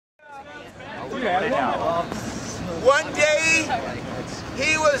One day,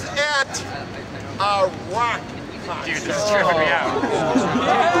 he was at a rock concert. Dude, this is tripping me out.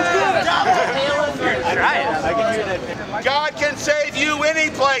 Try it. God can save you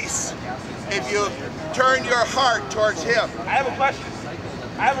any place if you turn your heart towards Him. I have a question.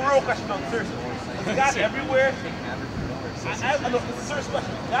 I have a real question on seriously. Is God everywhere? It's a serious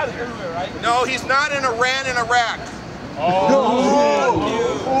question. God is everywhere, right? No, He's not in Iran and Iraq. So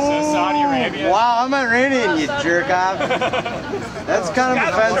Saudi Arabia. Wow, I'm Iranian, you jerk off. That's kind of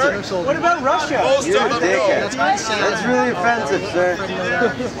offensive. What about Russia? Most You're a of them know. dickhead. That's really offensive, sir.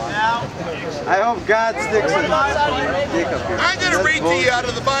 I hope God sticks his dick up here. I'm going to read to you out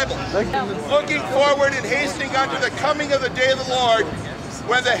of the Bible. Looking forward and hastening unto the coming of the day of the Lord,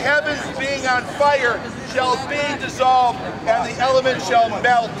 when the heavens being on fire shall be dissolved, and the elements shall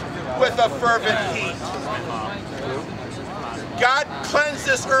melt with a fervent heat. God cleansed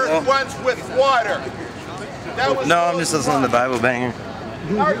this earth once with water. That was No, I'm just listening to the Bible banger.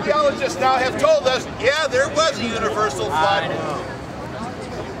 Archaeologists now have told us, yeah, there was a universal flood.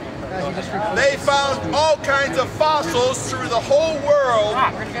 They found all kinds of fossils through the whole world,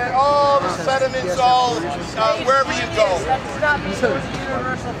 and all the sediments, all wherever you go. That's not mean there was a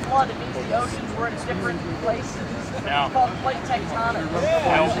universal flood. It means the oceans were in different places. It's called plate tectonics.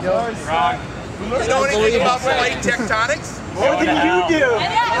 Wrong. You know anything about plate tectonics? More than you do.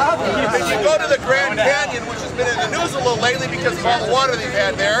 If you go to the Grand Canyon, which has been in the news a little lately because of all the water they've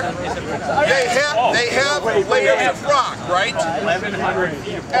had there, they have layers of rock, right? 1,100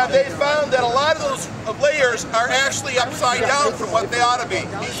 feet. And they found that a lot of those layers are actually upside down from what they ought to be.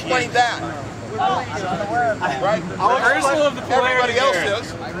 Explain that. Right? Reversal of the polarity. Everybody else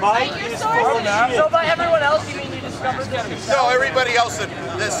is. Mike is full of shit. So by everyone else, you mean you discovered this? No, everybody else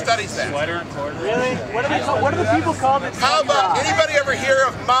that studies that. Really? What do the people call it? How about, anybody ever hear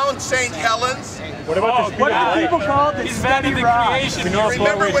of Mount St. Helens? What do people call it? He's been in the creation.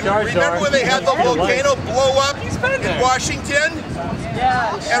 Remember when they had the volcano blow up in Washington?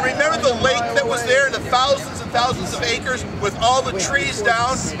 Yeah. And remember the lake that was there and the thousands and thousands of acres with all the trees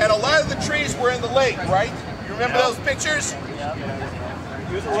down? And a lot of the trees were in the lake, right? You remember those pictures? Do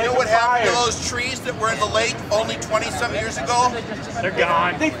you know what happened to those trees that were in the lake only 20-some years ago? They're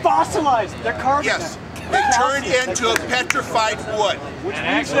gone. They fossilized. They're carbon. Yes. They turned into petrified wood. Which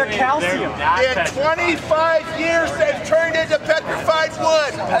means they're calcium. In 25 years, they've turned into petrified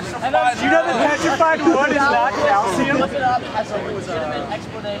wood. Do you know that petrified wood is not calcium? Look it up. Has a legitimate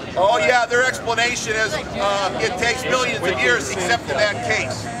explanation. Oh yeah, their explanation is it takes millions of years, except in that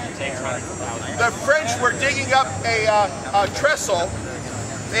case. The French were digging up a trestle.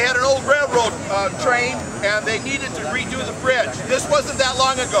 They had an old railroad train, and they needed to redo the bridge. This wasn't that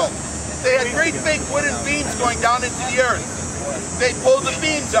long ago. They had great big wooden beams going down into the earth. They pulled the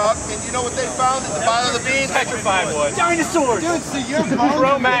beams out, and you know what they found at the bottom of the beams? Petrified wood. Dinosaurs! Dude, so your bones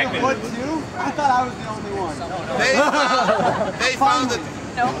Pro are magnet. wood too? I thought I was the only one. They found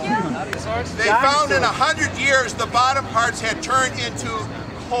in 100 years the bottom parts had turned into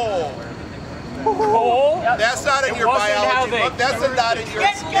coal. Coal? That's not in your biology book. That's not in your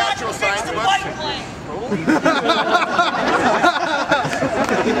natural science book.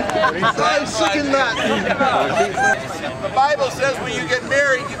 The Bible says when you get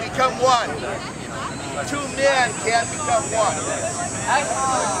married, you become one. Two men can't become one.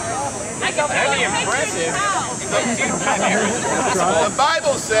 That'd be impressive. The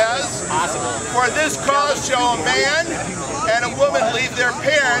Bible says, for this cause shall a man and a woman leave their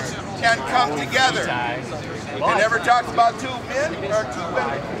parents and come together. It never talks about two men or two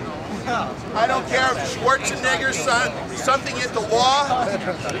women. I don't care if Schwarzenegger signed something into law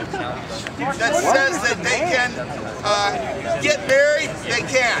that says that they can get married, they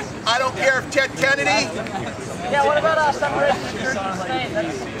can. I don't care if Ted Kennedy Yeah, what about separation of church and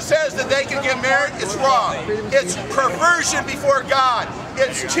state? says that they can get married, it's wrong. It's perversion before God.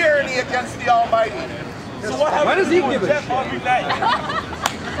 It's tyranny against the Almighty. So what happens to Jeff every night?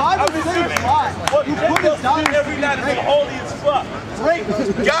 I was saying why. What you put it down every night is holy as fuck.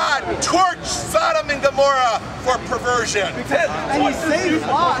 God torched Sodom and Gomorrah for perversion. And he saved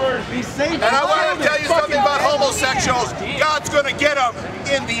Lot. He saved And I want to tell you something about homosexuals. God's going to get them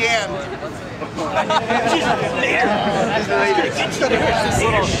in the end. There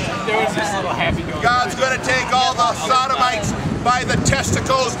was this little happy going. God's going to take all the sodomites by the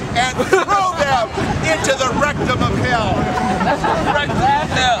testicles and throw them into the rectum of hell.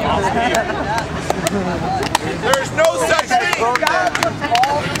 There's no such thing.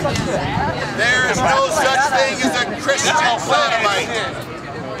 There is no such thing as a Christian sodomite.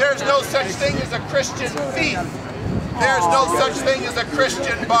 There's no such thing as a Christian thief. There's no such thing as a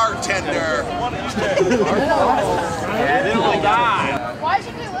Christian bartender. Why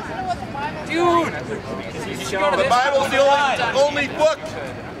should we listen to what the Bible says? Dude! The Bible's the only book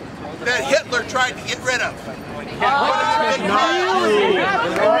that Hitler tried to get rid of. I'm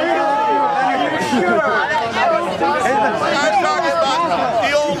talking about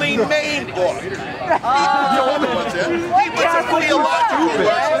the only main book. He puts other ones in. He puts a theological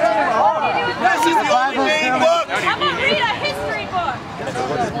book. This is the only main book. I'm going to read a history book.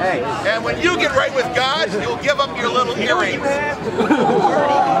 And when you get right with God, you'll give up your little earrings.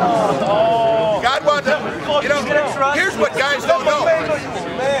 God wants to, you know, here's what guys don't know.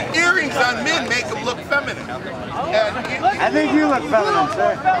 Earrings on men make them look feminine. I think you look feminine,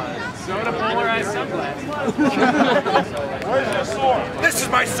 sir. Soda polarized sunglasses. Where's your sword? This is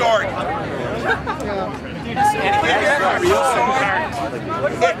my sword.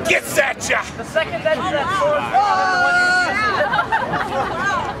 It gets at ya. The second that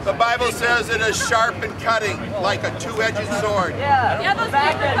The Bible says it is sharp and cutting, like a two-edged sword. Yeah, those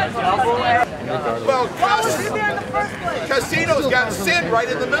back Well, casinos got sin right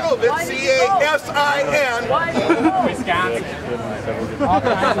in the middle of it. C-A-S-I-N. Wisconsin.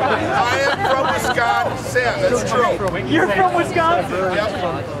 I am from Wisconsin. That's true. You're from Wisconsin?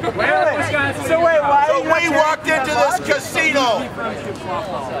 Yep. Where in Wisconsin? So wait, why? So we walked into this casino,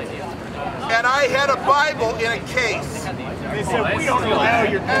 and I had a Bible in a case. They said, we don't allow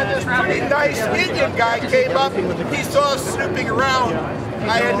your And this pretty nice Indian guy came up. He saw us snooping around.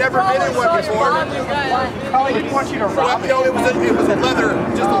 I had never been in one before. Probably didn't want you to Well, rob you know, it was a leather,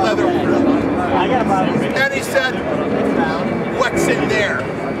 just a leather. I got a Bible. And he said, "What's in there?"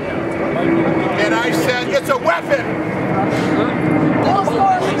 And I said, "It's a weapon."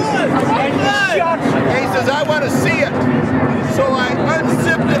 And he says, "I want to see it." So I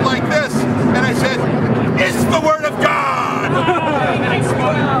unzipped it like this, and I said, "It's the Word of God."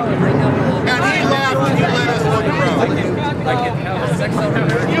 And he laughed and he let us look around.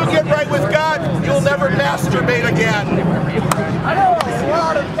 When you get right with God, you'll never masturbate again.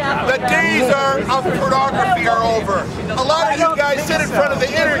 The days of pornography are over. A lot of you guys sit in front of the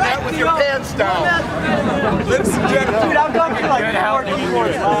internet with your pants down. Ladies and gentlemen, Dude, I've gone through like 4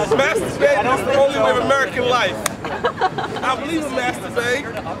 keyboards last week. masturbate is the only way of American life. I believe in masturbate.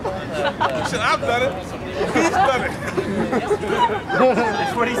 Shit, I've done it. He's done it.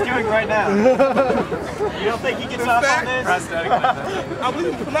 That's what he's doing right now. You don't think he gets off on this? I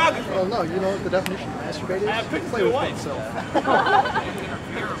believe in pornography. Oh no, you know what the definition of masturbate is? I have pictures of your wife.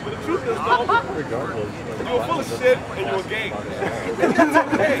 But the truth is, though, you're full of shit and you're gay.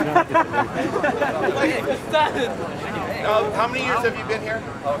 How many years have you been here?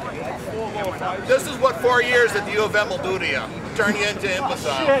 This is what 4 years at the U of M will do to you. Turn you into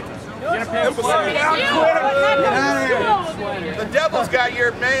imbecile. The devil's got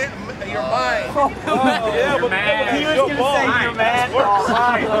your mind. Yeah, but He was going to say you're mad.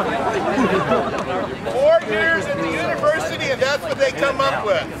 4 years at the university, and that's what they come up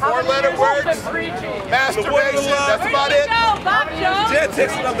with. 4-letter words, masturbation, that's about it. Jet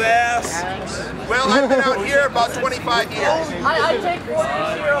takes it up the ass. Well, I've been out here about 25 years. I take 4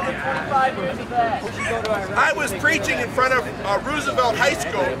 years here over 25 years of that. I was preaching in front of Roosevelt High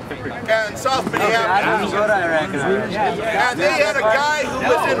School in South Minneapolis. And they had a guy who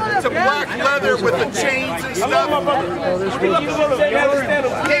was into black leather with the chains and stuff. He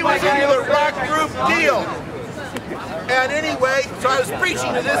was into the rock group deal. And anyway, so I was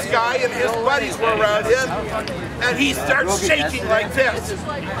preaching to this guy and his buddies were around him, and he starts shaking like this.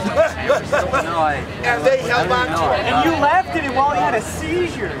 And they held on to him. And you laughed at him while he had a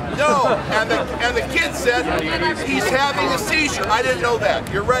seizure. No, and the kid said he's having a seizure. I didn't know that.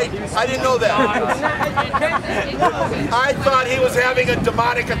 You're right. I didn't know that. I thought he was having a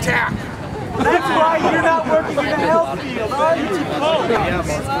demonic attack. That's why you're not working in the health field, are you?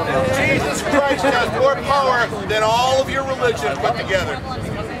 Jesus Christ has more power than all of your religion put together.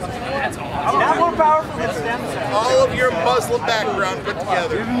 Not more powerful than stem cells. All of your Muslim background put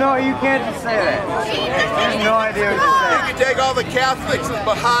together. No, you can't just say that. There's no idea what You can take all the Catholics and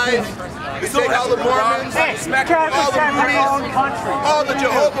Baha'is, you can take all the Mormons, all the priests, all the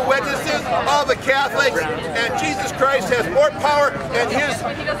Jehovah's Witnesses, all the Catholics, and Jesus Christ has more power in his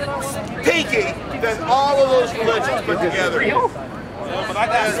pinky than all of those religions put together.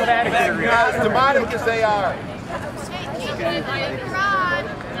 As demonic as they are.